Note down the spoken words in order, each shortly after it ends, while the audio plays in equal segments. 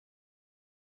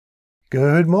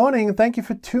Good morning. Thank you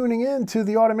for tuning in to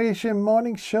the Automation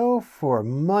Morning Show for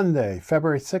Monday,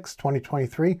 February 6,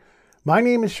 2023. My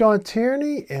name is Sean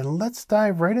Tierney, and let's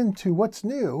dive right into what's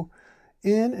new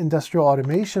in industrial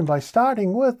automation by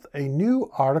starting with a new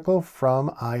article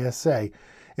from ISA.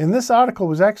 And this article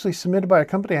was actually submitted by a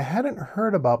company I hadn't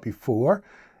heard about before,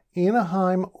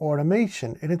 Anaheim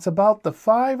Automation, and it's about the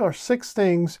 5 or 6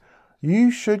 things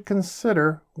you should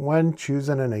consider when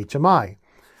choosing an HMI.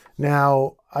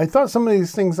 Now, I thought some of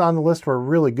these things on the list were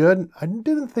really good. I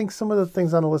didn't think some of the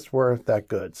things on the list were that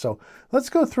good. So let's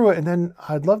go through it, and then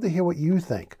I'd love to hear what you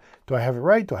think. Do I have it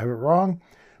right? Do I have it wrong?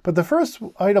 But the first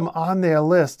item on their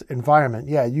list, environment,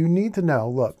 you need to know,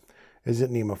 look, is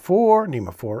it NEMA 4,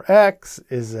 NEMA 4X?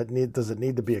 Does it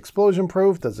need to be explosion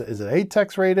proof? Is it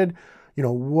ATEX rated?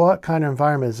 What kind of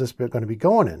environment is this going to be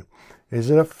going in? Is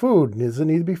it a food? Does it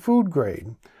need to be food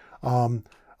grade?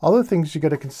 Other things you got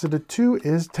to consider too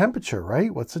is temperature,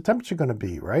 right? What's the temperature going to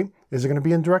be, right? Is it going to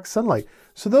be in direct sunlight?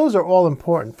 So those are all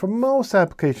important. For most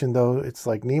application though, it's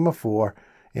like NEMA 4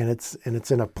 and it's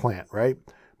in a plant, right?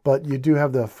 But you do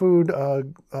have the food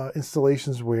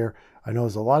installations where I know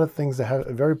there's a lot of things that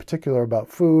are very particular about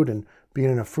food and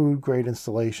being in a food grade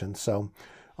installation. So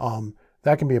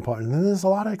that can be important. And then there's a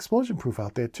lot of explosion proof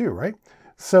out there too, right?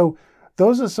 So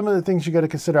those are some of the things you got to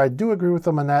consider. I do agree with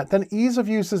them on that. Then ease of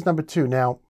use is number 2.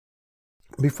 Now,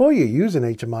 before you use an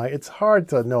HMI, it's hard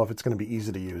to know if it's going to be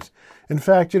easy to use. In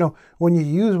fact, when you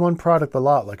use one product a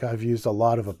lot, like I've used a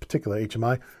lot of a particular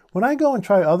HMI, when I go and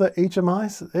try other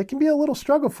HMIs, it can be a little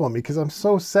struggle for me because I'm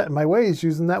so set in my ways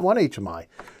using that one HMI.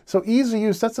 So ease of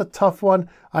use, that's a tough one.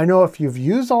 I know if you've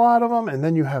used a lot of them and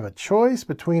then you have a choice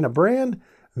between a brand,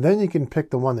 then you can pick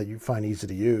the one that you find easy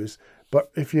to use.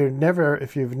 But if you've never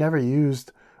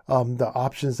used the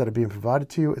options that are being provided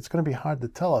to you, it's going to be hard to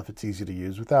tell if it's easy to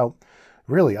use without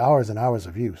really hours and hours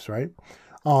of use, right?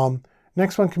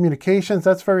 Next one, communications.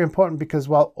 That's very important because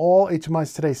while all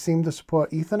HMIs today seem to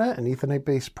support Ethernet and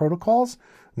Ethernet-based protocols,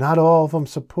 not all of them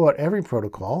support every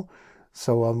protocol.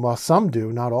 So while some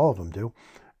do, not all of them do.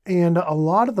 And a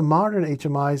lot of the modern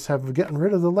HMIs have gotten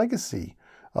rid of the legacy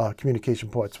communication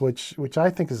ports, which I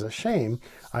think is a shame.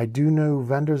 I do know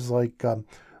vendors like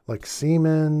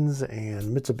Siemens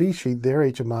and Mitsubishi, their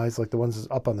HMIs, like the ones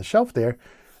up on the shelf there,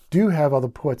 do have other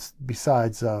ports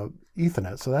besides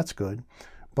Ethernet, so that's good.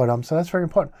 But so that's very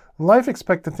important. Life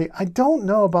expectancy. I don't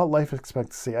know about life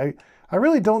expectancy. I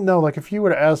really don't know. Like if you were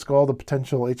to ask all the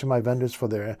potential HMI vendors for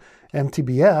their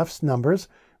MTBFs numbers,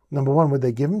 number 1, would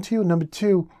they give them to you? Number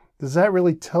 2, does that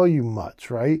really tell you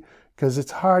much, right? Because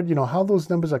it's hard, how those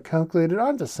numbers are calculated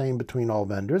aren't the same between all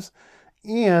vendors.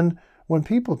 And when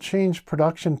people change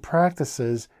production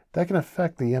practices, that can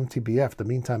affect the MTBF, the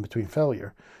mean time between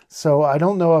failure. So I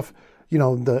don't know if,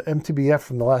 the MTBF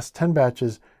from the last 10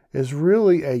 batches is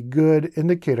really a good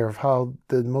indicator of how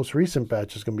the most recent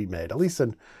batch is going to be made. At least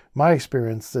in my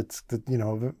experience,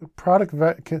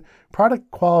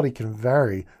 product quality can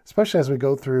vary, especially as we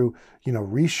go through,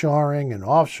 reshoring and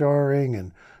offshoring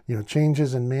and,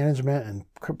 changes in management and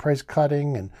price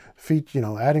cutting and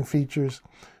adding features.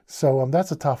 So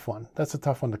that's a tough one. That's a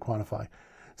tough one to quantify.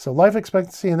 So life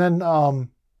expectancy, and then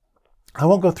I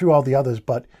won't go through all the others,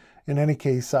 but in any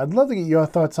case, I'd love to get your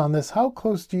thoughts on this. How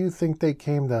close do you think they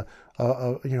came to,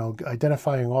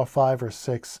 identifying all 5 or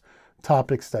 6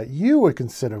 topics that you would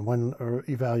consider when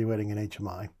evaluating an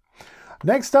HMI?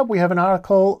 Next up, we have an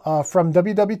article from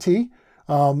WWT.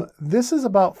 This is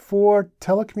about 4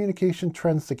 telecommunication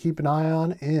trends to keep an eye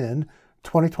on in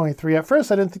 2023. At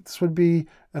first, I didn't think this would be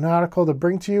an article to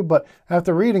bring to you, but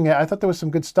after reading it, I thought there was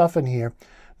some good stuff in here.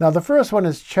 Now, the first one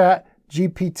is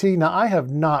ChatGPT. Now, I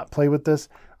have not played with this.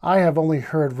 I have only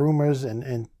heard rumors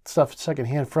and stuff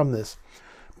secondhand from this.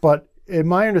 But in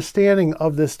my understanding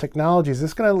of this technology, is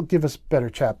this going to give us better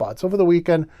chatbots? Over the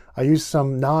weekend, I used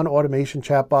some non-automation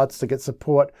chatbots to get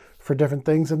support for different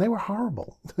things, and they were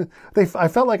horrible. I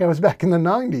felt like I was back in the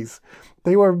 90s.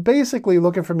 They were basically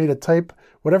looking for me to type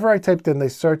whatever I typed in. They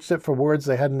searched it for words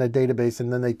they had in their database,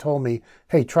 and then they told me,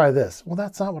 hey, try this. Well,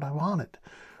 that's not what I wanted.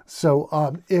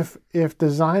 So if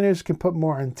designers can put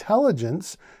more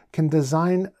intelligence, can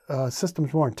design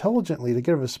systems more intelligently to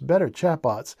give us better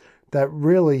chatbots that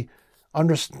really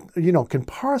can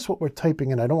parse what we're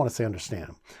typing in. I don't want to say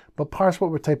understand, but parse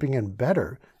what we're typing in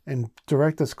better and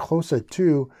direct us closer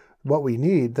to what we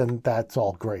need, then that's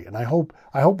all great. And I hope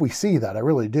we see that. I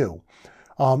really do.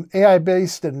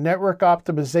 AI-based and network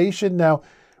optimization. Now,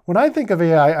 when I think of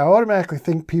AI, I automatically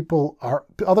think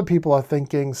other people are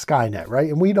thinking Skynet, right?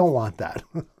 And we don't want that.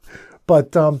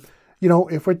 But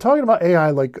if we're talking about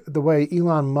AI, like the way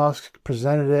Elon Musk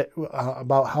presented it,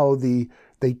 about how the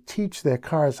they teach their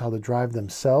cars how to drive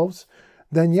themselves,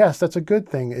 then yes, that's a good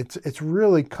thing. It's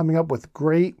really coming up with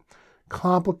great,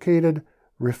 complicated,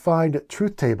 refined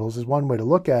truth tables is one way to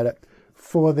look at it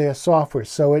for their software.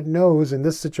 So it knows in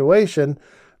this situation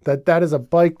that that is a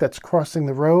bike that's crossing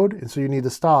the road, and so you need to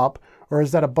stop, or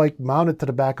is that a bike mounted to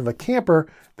the back of a camper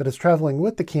that is traveling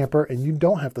with the camper and you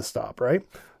don't have to stop, right?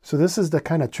 So this is the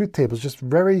kind of truth tables, just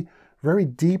very, very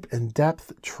deep and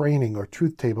depth training or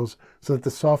truth tables so that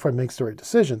the software makes the right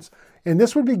decisions. And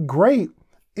this would be great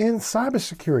in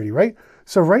cybersecurity, right?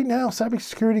 So right now,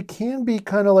 cybersecurity can be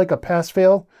kind of like a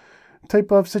pass-fail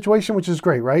type of situation, which is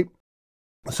great, right?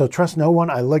 So trust no one.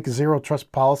 I like zero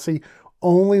trust policy.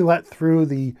 Only let through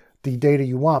the data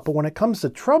you want. But when it comes to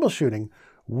troubleshooting,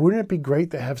 wouldn't it be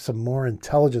great to have some more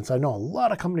intelligence? I know a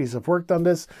lot of companies have worked on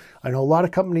this. I know a lot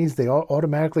of companies, they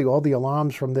automatically, all the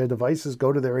alarms from their devices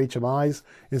go to their HMIs.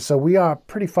 And so we are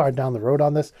pretty far down the road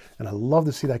on this. And I'd love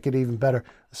to see that get even better,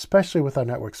 especially with our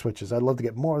network switches. I'd love to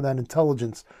get more of that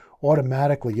intelligence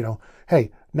automatically.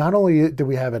 Hey, not only do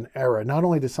we have an error, not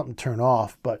only did something turn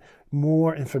off, but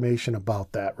more information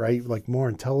about that, right? Like more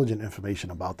intelligent information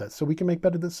about that so we can make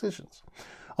better decisions.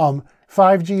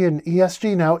 5G and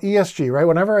ESG. Now, ESG, right?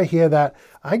 Whenever I hear that,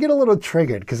 I get a little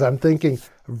triggered because I'm thinking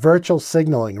virtual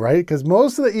signaling, right? Because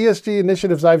most of the ESG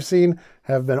initiatives I've seen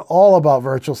have been all about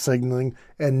virtual signaling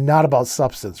and not about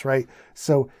substance, right?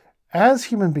 So as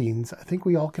human beings, I think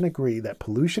we all can agree that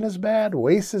pollution is bad,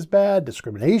 waste is bad,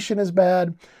 discrimination is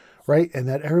bad, right? And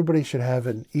that everybody should have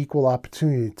an equal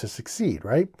opportunity to succeed,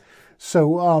 right?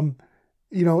 So,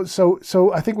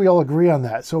 so I think we all agree on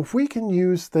that. So if we can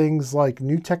use things like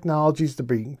new technologies to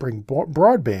bring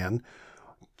broadband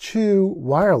to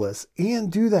wireless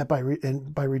and do that by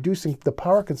reducing the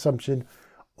power consumption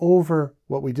over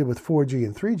what we did with 4G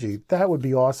and 3G, that would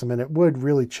be awesome. And it would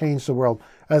really change the world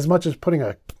as much as putting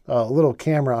a little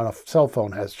camera on a cell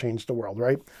phone has changed the world,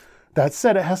 right? That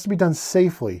said, it has to be done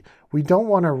safely. We don't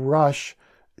want to rush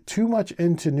too much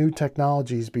into new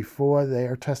technologies before they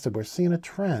are tested. We're seeing a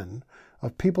trend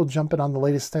of people jumping on the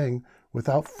latest thing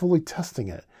without fully testing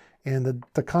it. And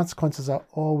the consequences are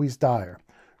always dire.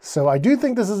 So I do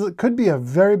think could be a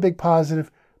very big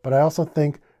positive, but I also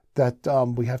think that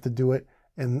we have to do it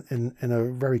in a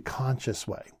very conscious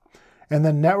way. And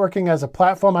then networking as a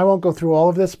platform, I won't go through all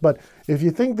of this, but if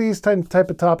you think these type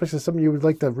of topics are something you would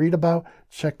like to read about,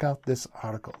 check out this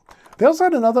article. They also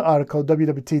had another article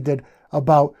WWT did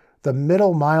about the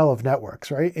middle mile of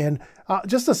networks, right? And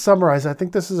just to summarize, I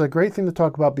think this is a great thing to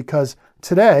talk about because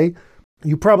today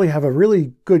you probably have a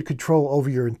really good control over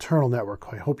your internal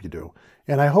network. I hope you do.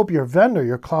 And I hope your vendor,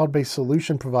 your cloud-based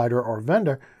solution provider or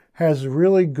vendor, has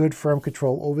really good firm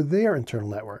control over their internal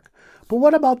network. But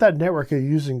what about that network you're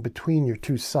using between your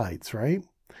two sites, right?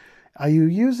 Are you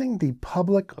using the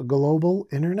public global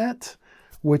internet,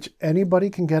 which anybody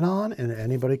can get on and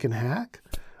anybody can hack?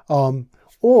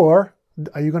 Or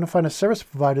are you going to find a service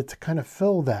provider to kind of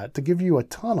fill that, to give you a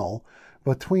tunnel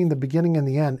between the beginning and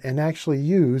the end and actually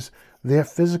use their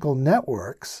physical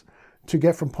networks to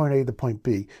get from point A to point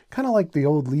B? Kind of like the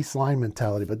old lease line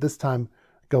mentality, but this time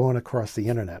going across the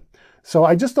internet. So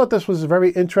I just thought this was very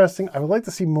interesting. I would like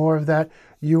to see more of that.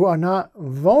 You are not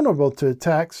vulnerable to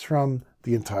attacks from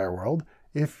the entire world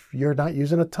if you're not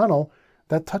using a tunnel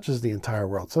that touches the entire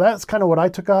world. So that's kind of what I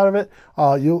took out of it.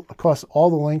 Of course, all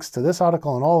the links to this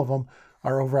article and all of them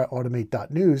are over at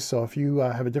automate.news. So if you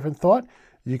have a different thought,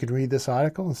 you can read this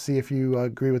article and see if you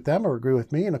agree with them or agree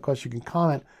with me. And of course, you can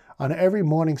comment on every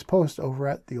morning's post over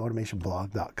at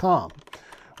theautomationblog.com.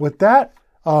 With that,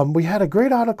 we had a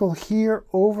great article here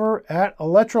over at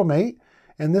Electromate,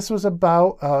 and this was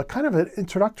about kind of an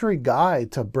introductory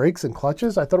guide to brakes and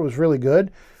clutches. I thought it was really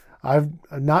good. I've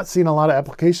not seen a lot of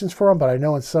applications for them, but I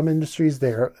know in some industries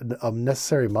they're a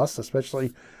necessary must,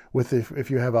 especially with if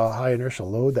you have a high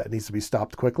inertial load that needs to be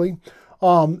stopped quickly.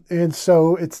 And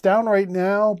so it's down right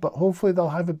now, but hopefully they'll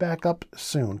have it back up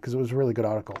soon because it was a really good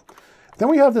article. Then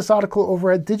we have this article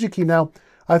over at DigiKey. Now,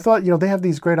 I thought, they have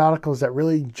these great articles that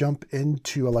really jump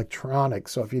into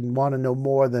electronics. So if you want to know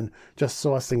more than just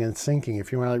sourcing and syncing,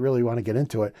 if you really want to get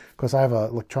into it, because I have an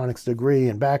electronics degree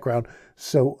and background,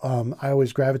 so I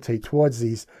always gravitate towards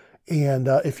these. And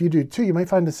if you do too, you might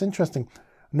find this interesting.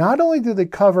 Not only do they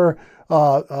cover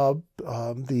the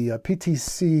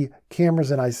PTC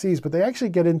cameras and ICs, but they actually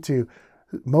get into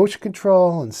motion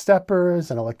control and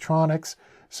steppers and electronics.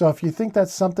 So if you think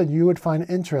that's something you would find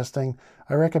interesting,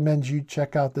 I recommend you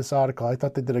check out this article. I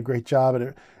thought they did a great job,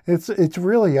 and it's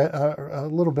really a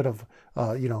little bit of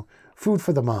food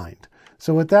for the mind.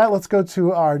 So with that, let's go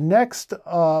to our next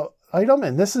item,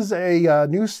 and this is a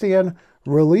newsstand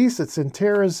release. It's in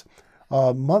Tara's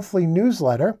monthly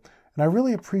newsletter, And I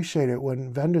really appreciate it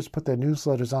when vendors put their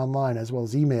newsletters online as well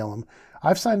as email them.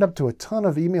 I've signed up to a ton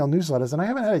of email newsletters and I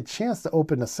haven't had a chance to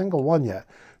open a single one yet.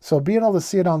 So being able to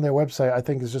see it on their website, I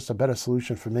think is just a better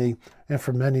solution for me and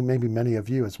for maybe many of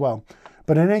you as well.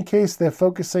 But in any case, they're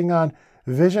focusing on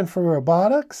vision for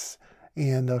robotics.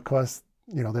 And of course,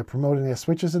 they're promoting their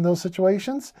switches in those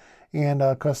situations. And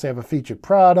of course, they have a featured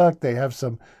product. They have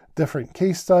some different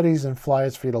case studies and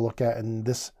flyers for you to look at in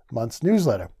this month's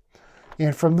newsletter.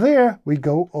 And from there, we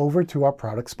go over to our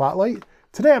product spotlight.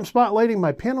 Today, I'm spotlighting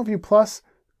my PanelView Plus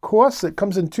course. It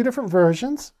comes in two different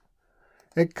versions.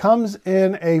 It comes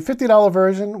in a $50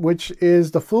 version, which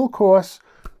is the full course,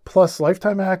 plus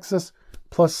lifetime access,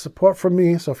 plus support from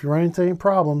me. So if you run into any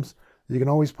problems, you can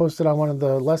always post it on one of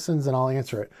the lessons and I'll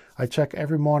answer it. I check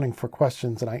every morning for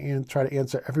questions and I try to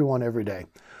answer everyone every day.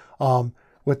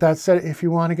 With that said, if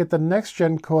you want to get the next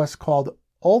gen course called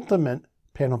Ultimate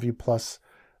PanelView Plus,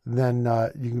 then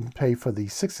you can pay for the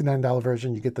 $69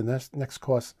 version. You get the next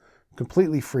course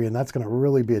completely free, and that's going to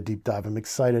really be a deep dive. I'm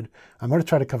excited. I'm going to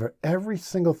try to cover every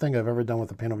single thing I've ever done with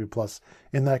the PanelView Plus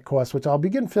in that course, which I'll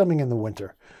begin filming in the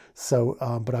winter. So,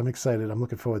 but I'm excited. I'm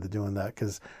looking forward to doing that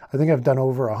because I think I've done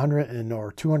over 100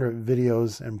 or 200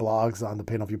 videos and blogs on the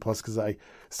PanelView Plus because I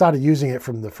started using it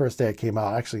from the first day it came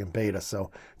out, actually in beta. So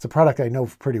it's a product I know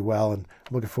pretty well, and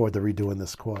I'm looking forward to redoing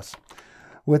this course.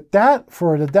 With that,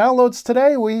 for the downloads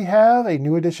today, we have a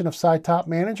new edition of SciTop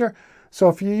Manager. So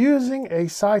if you're using a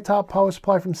SciTop power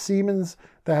supply from Siemens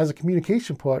that has a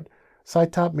communication port,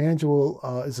 SciTop Manager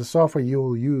is the software you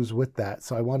will use with that.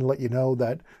 So I want to let you know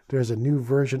that there's a new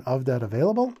version of that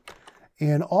available.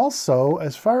 And also,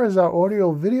 as far as our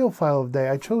audio video file of the day,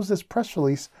 I chose this press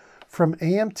release from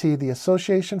AMT, the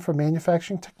Association for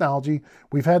Manufacturing Technology.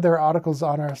 We've had their articles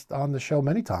on the show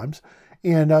many times.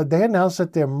 And they announced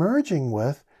that they're merging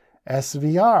with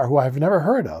SVR, who I've never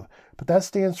heard of, but that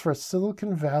stands for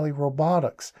Silicon Valley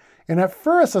Robotics. And at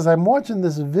first, as I'm watching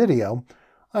this video,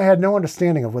 I had no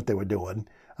understanding of what they were doing.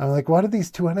 I'm like, what are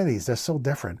these two entities? They're so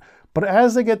different. But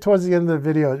as they get towards the end of the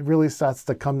video, it really starts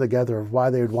to come together of why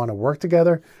they would want to work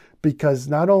together, because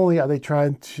not only are they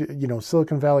trying to,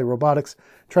 Silicon Valley Robotics,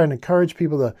 trying to encourage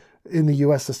people in the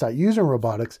U.S. to start using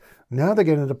robotics, now they're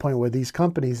getting to the point where these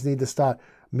companies need to start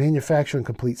manufacturing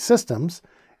complete systems.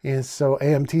 And so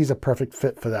AMT is a perfect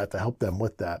fit for that, to help them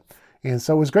with that. And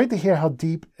so it was great to hear how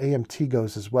deep AMT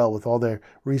goes as well with all their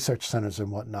research centers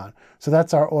and whatnot. So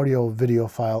that's our audio video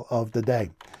file of the day.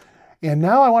 And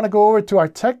now I want to go over to our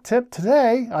tech tip.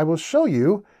 Today, I will show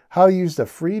you how to use the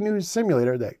free news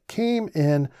simulator that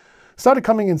started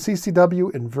coming in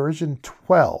CCW in version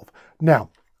 12.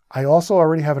 Now, I also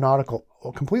already have an article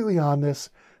completely on this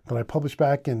that I published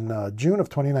back in June of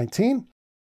 2019.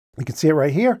 You can see it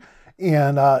right here.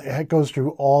 And it goes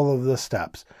through all of the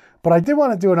steps. But I did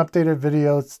want to do an updated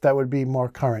video that would be more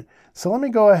current. So let me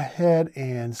go ahead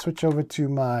and switch over to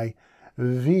my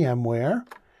VMware.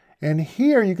 And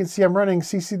here you can see I'm running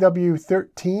CCW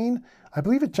 13. I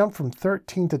believe it jumped from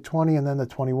 13 to 20 and then to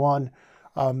 21.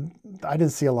 I didn't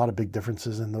see a lot of big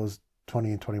differences in those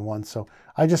 20 and 21. So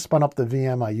I just spun up the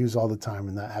VM I use all the time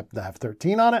and that have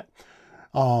 13 on it.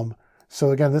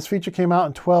 So again, this feature came out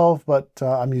in 12, but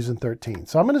I'm using 13.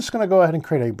 So I'm just going to go ahead and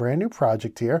create a brand new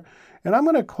project here. And we're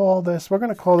going to call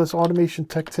this Automation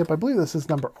Tech Tip. I believe this is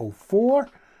number 04.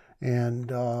 And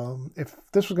if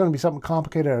this was going to be something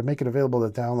complicated, I'd make it available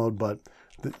to download, but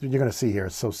you're going to see here,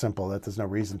 it's so simple that there's no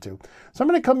reason to. So I'm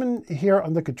going to come in here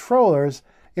on the controllers.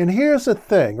 And here's the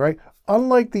thing, right?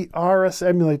 Unlike the RS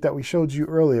Emulate that we showed you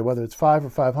earlier, whether it's 5 or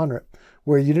 500,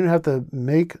 where you didn't have to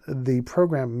make the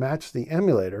program match the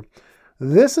emulator,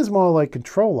 this is more like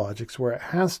ControlLogix where it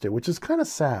has to, which is kind of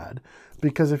sad,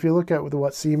 because if you look at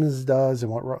what Siemens does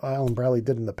and what Allen Bradley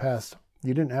did in the past,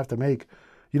 you didn't have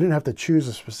to choose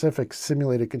a specific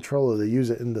simulated controller to use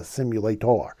it in the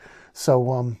simulator.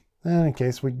 So in any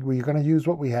case, we're going to use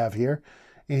what we have here.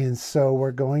 And so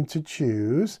we're going to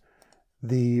choose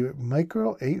the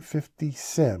Micro 850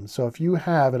 Sim. So if you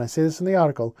have, and I say this in the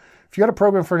article, if you had a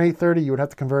program for an 830, you would have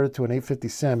to convert it to an 850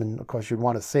 Sim. And of course, you'd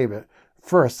want to save it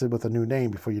first with a new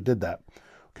name before you did that.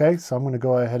 Okay, so I'm going to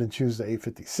go ahead and choose the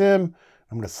 850 Sim.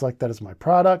 I'm going to select that as my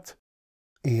product,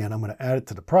 and I'm going to add it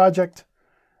to the project.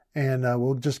 And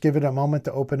we'll just give it a moment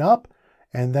to open up,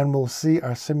 and then we'll see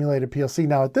our simulated PLC.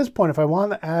 Now, at this point, if I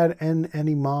want to add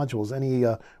any modules, any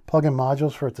plug-in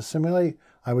modules for it to simulate,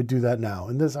 I would do that now.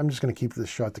 And this, I'm just going to keep this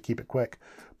short to keep it quick.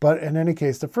 But in any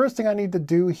case, the first thing I need to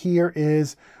do here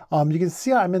is, you can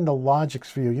see I'm in the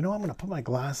Logix view. I'm going to put my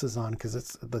glasses on because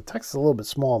the text is a little bit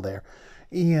small there.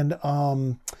 And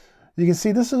you can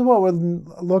see this is what would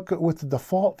look with the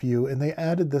default view, and they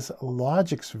added this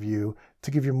Logix view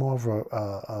to give you more of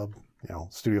a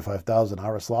Studio 5000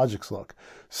 Iris Logix look.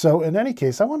 So in any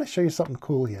case, I want to show you something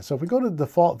cool here. So if we go to the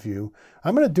default view,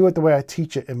 I'm going to do it the way I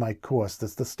teach it in my course.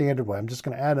 That's the standard way. I'm just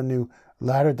going to add a new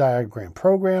ladder diagram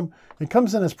program. It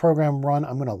comes in as program run.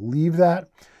 I'm going to leave that.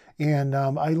 And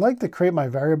I like to create my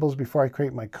variables before I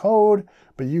create my code,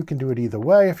 but you can do it either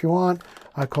way if you want.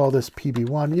 I call this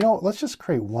PB1. Let's just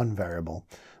create one variable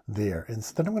there.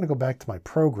 Instead, I'm going to go back to my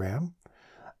program.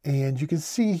 And you can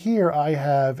see here I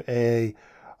have a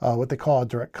what they call a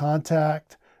direct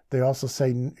contact. They also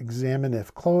say examine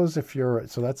if closed.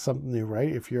 So that's something new, right?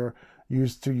 If you're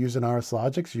used to using Iris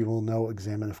Logix, you will know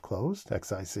examine if closed,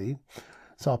 XIC.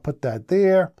 So I'll put that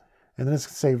there. And then it's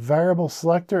going to say variable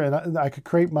selector. And I could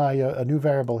create my a new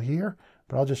variable here,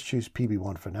 but I'll just choose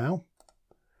PB1 for now.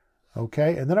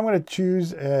 Okay, and then I'm going to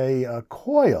choose a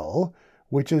coil,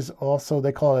 which is also,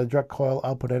 they call it a direct coil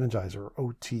output energizer,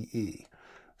 OTE.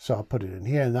 So I'll put it in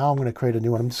here. And now I'm going to create a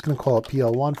new one. I'm just going to call it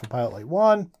PL1 for Pilot Light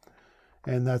 1.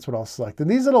 And that's what I'll select. And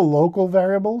these are the local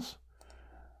variables.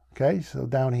 Okay, so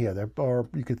down here, or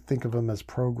you could think of them as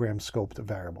program scoped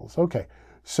variables. Okay,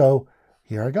 so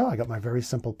here I go. I got my very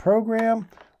simple program.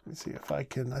 Let me see if I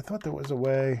can, I thought there was a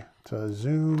way to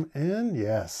zoom in.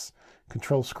 Yes,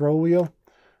 control scroll wheel.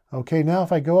 Okay, now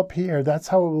if I go up here, that's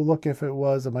how it will look if it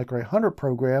was a Micro 800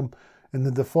 program in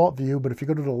the default view. But if you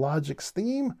go to the Logix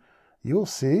theme, you'll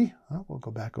see, we'll go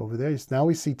back over there. Now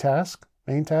we see task,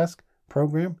 main task,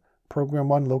 program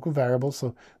 1, local variable.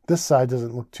 So this side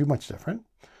doesn't look too much different.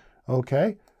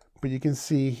 Okay, but you can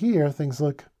see here, things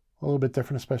look a little bit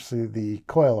different, especially the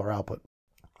coil or output.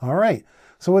 All right,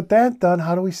 so with that done,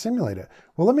 how do we simulate it?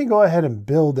 Well, let me go ahead and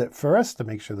build it first to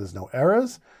make sure there's no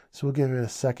errors. So we'll give it a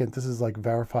second. This is like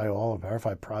verify all or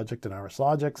verify project in Iris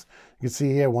Logix. You can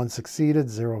see here 1 succeeded,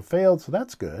 0 failed, so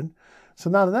that's good. So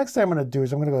now the next thing I'm going to do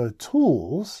is I'm going to go to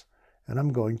Tools, and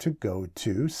I'm going to go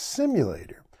to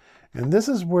Simulator. And this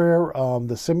is where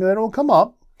the simulator will come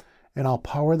up, and I'll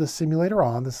power the simulator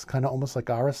on. This is kind of almost like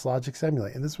Iris Logix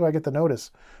Emulate. And this is where I get the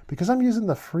notice. Because I'm using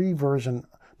the free version,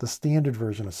 the standard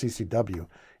version of CCW,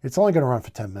 it's only going to run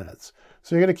for 10 minutes.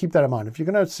 So you're going to keep that in mind. If you're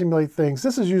going to simulate things,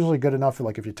 this is usually good enough for,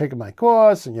 like, if you're taking my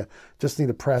course and you just need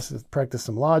to practice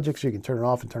some Logix, you can turn it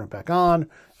off and turn it back on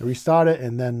and restart it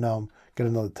and then get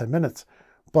another 10 minutes.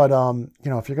 But,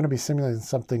 if you're going to be simulating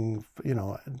something,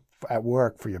 at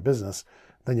work for your business,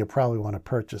 then you'll probably want to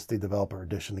purchase the developer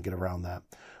edition to get around that.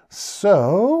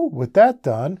 So with that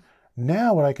done,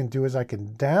 now what I can do is I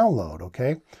can download,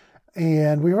 okay?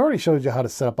 And we've already showed you how to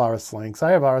set up Iris Links.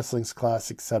 I have Iris Links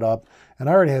Classic set up, and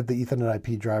I already have the Ethernet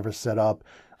IP driver set up.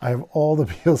 I have all the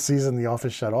PLCs in the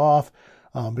office shut off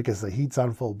because the heat's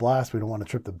on full blast. We don't want to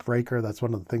trip the breaker. That's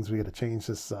one of the things we got to change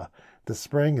this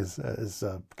spring is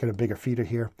get a bigger feeder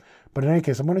here. But in any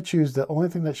case, I'm going to choose the only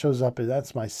thing that shows up, is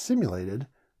that's my simulated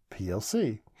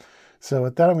PLC. So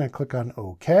with that, I'm going to click on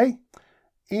OK,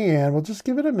 and we'll just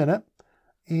give it a minute.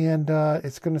 And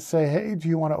it's going to say, hey, do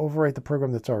you want to overwrite the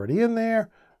program that's already in there?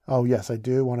 Oh, yes, I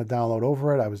do want to download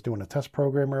over it. I was doing a test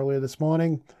program earlier this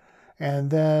morning. And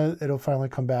then it'll finally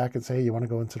come back and say, hey, you want to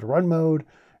go into the run mode?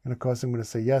 And of course, I'm going to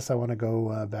say, yes, I want to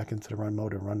go back into the run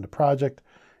mode and run the project.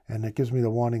 And it gives me the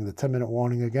warning, the 10-minute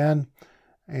warning again.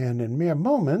 And in mere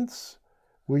moments,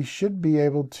 we should be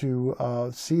able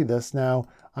to see this. Now,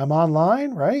 I'm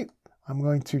online, right? I'm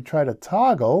going to try to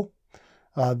toggle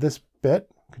this bit,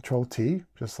 Control T,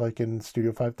 just like in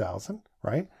Studio 5000,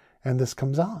 right? And this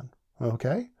comes on,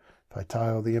 okay? If I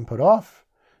toggle the input off,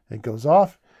 it goes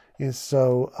off. And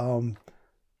so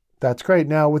that's great.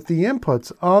 Now with the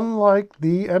inputs, unlike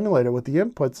the emulator, with the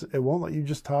inputs, it won't let you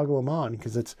just toggle them on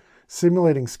because it's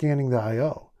simulating scanning the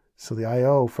I/O. So the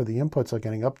I/O for the inputs are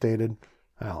getting updated,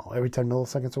 I don't know, every 10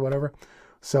 milliseconds or whatever.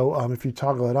 So if you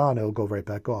toggle it on, it'll go right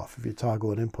back off. If you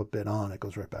toggle an input bit on, it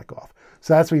goes right back off.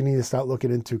 So that's what you need to start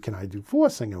looking into. Can I do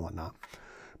forcing and whatnot?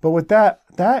 But with that,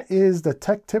 that is the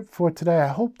tech tip for today. I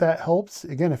hope that helps.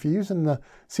 Again, if you're using the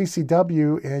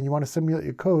CCW and you want to simulate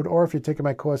your code, or if you're taking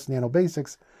my course, Nano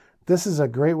Basics, this is a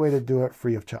great way to do it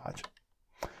free of charge.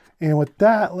 And with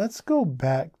that, let's go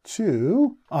back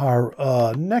to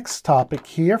our next topic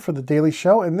here for the daily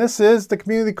show. And this is the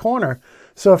Community Corner.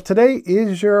 So if today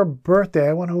is your birthday,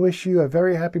 I want to wish you a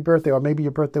very happy birthday, or maybe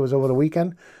your birthday was over the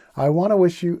weekend. I want to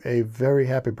wish you a very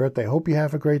happy birthday. I hope you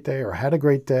have a great day or had a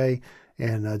great day.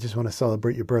 And I just want to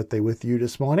celebrate your birthday with you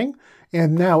this morning.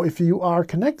 And now, if you are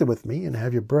connected with me and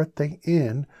have your birthday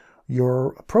in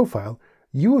your profile,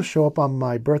 you will show up on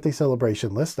my birthday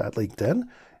celebration list at LinkedIn.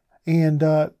 And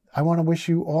I want to wish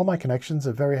you, all my connections,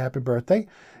 a very happy birthday.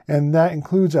 And that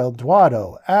includes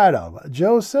Eduardo, Adam,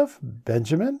 Joseph,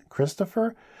 Benjamin,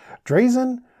 Christopher,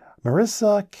 Drazen,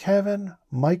 Marissa, Kevin,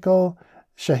 Michael,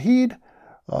 Shahid,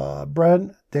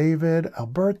 Brent, David,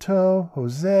 Alberto,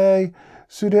 Jose,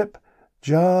 Sudip,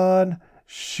 John,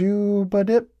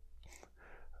 Shubadip,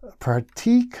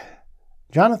 Pratik,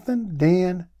 Jonathan,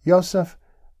 Dan, Yosef,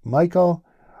 Michael,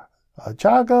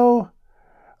 Jago,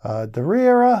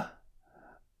 Darira,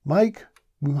 Mike,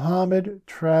 Muhammad,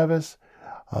 Travis,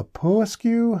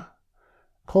 Puescu,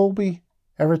 Colby,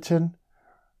 Everton,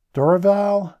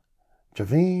 Dorival,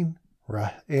 Javine,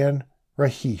 and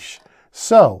Rahish.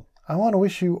 So, I want to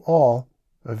wish you all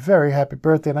a very happy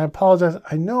birthday, and I apologize.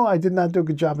 I know I did not do a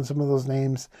good job in some of those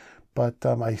names, but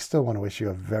I still want to wish you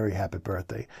a very happy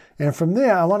birthday. And from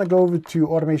there, I want to go over to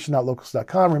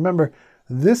automation.locals.com. Remember,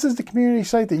 this is the community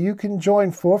site that you can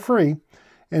join for free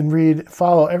and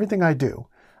follow everything I do.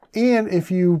 And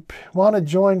if you want to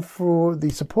join for the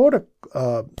supporter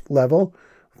level,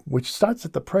 which starts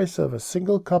at the price of a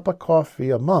single cup of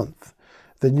coffee a month,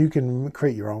 then you can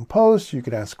create your own posts, you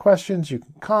can ask questions, you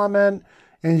can comment,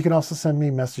 and you can also send me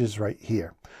messages right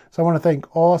here. So I want to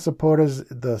thank all supporters,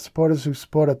 the supporters who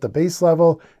support at the base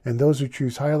level and those who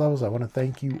choose higher levels. I want to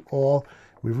thank you all.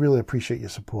 We really appreciate your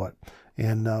support.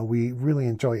 And we really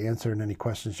enjoy answering any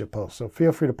questions you post. So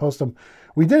feel free to post them.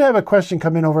 We did have a question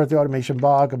come in over at the Automation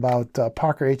blog about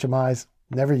Parker HMIs.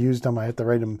 Never used them. I had to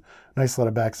write them a nice letter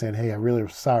back saying, hey, I really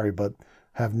was sorry, but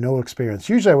have no experience.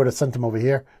 Usually I would have sent them over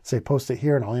here, say post it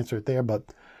here and I'll answer it there,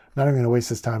 but not even going to waste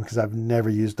this time because I've never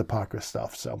used the Parker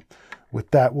stuff. So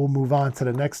with that, we'll move on to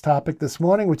the next topic this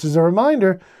morning, which is a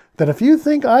reminder that if you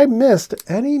think I missed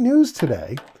any news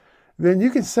today, then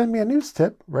you can send me a news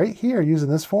tip right here using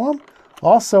this form.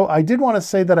 Also, I did want to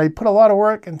say that I put a lot of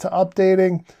work into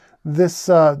updating this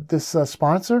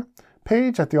sponsor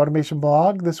page at the Automation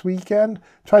blog this weekend.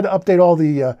 Tried to update all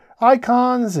the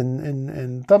icons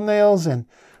and thumbnails, and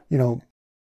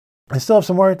I still have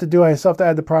some work to do. I still have to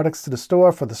add the products to the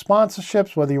store for the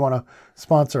sponsorships, whether you want to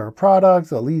sponsor a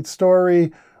product, a lead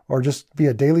story, or just be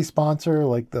a daily sponsor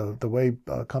like the way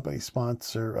companies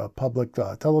sponsor public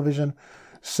television.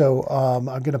 So I'm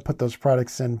going to put those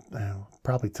products in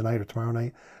probably tonight or tomorrow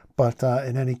night. But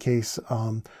in any case,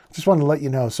 just wanted to let you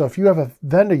know. So if you have a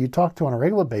vendor you talk to on a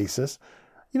regular basis,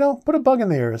 put a bug in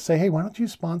there and say, hey, why don't you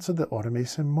sponsor the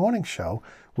Automation Morning Show?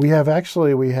 We have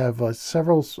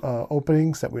several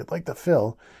openings that we'd like to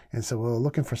fill. And so we're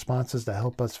looking for sponsors to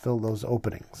help us fill those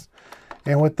openings.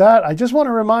 And with that, I just want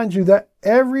to remind you that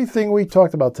everything we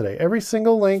talked about today, every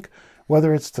single link,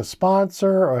 whether it's to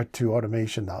sponsor or to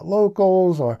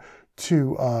automation.locals or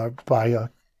to buy a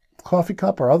coffee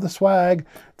cup or other swag,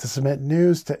 to submit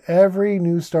news, to every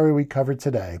news story we covered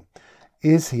today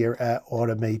is here at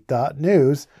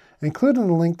automate.news, including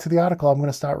the link to the article I'm going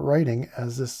to start writing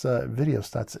as this video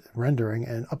starts rendering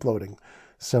and uploading.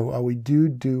 So we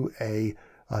do a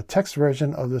text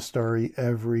version of the story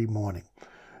every morning.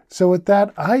 So with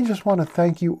that, I just want to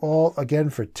thank you all again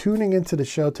for tuning into the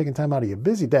show, taking time out of your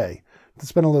busy day to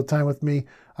spend a little time with me.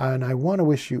 And I want to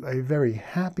wish you a very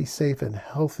happy, safe, and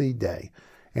healthy day.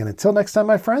 And until next time,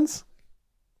 my friends,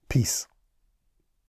 peace.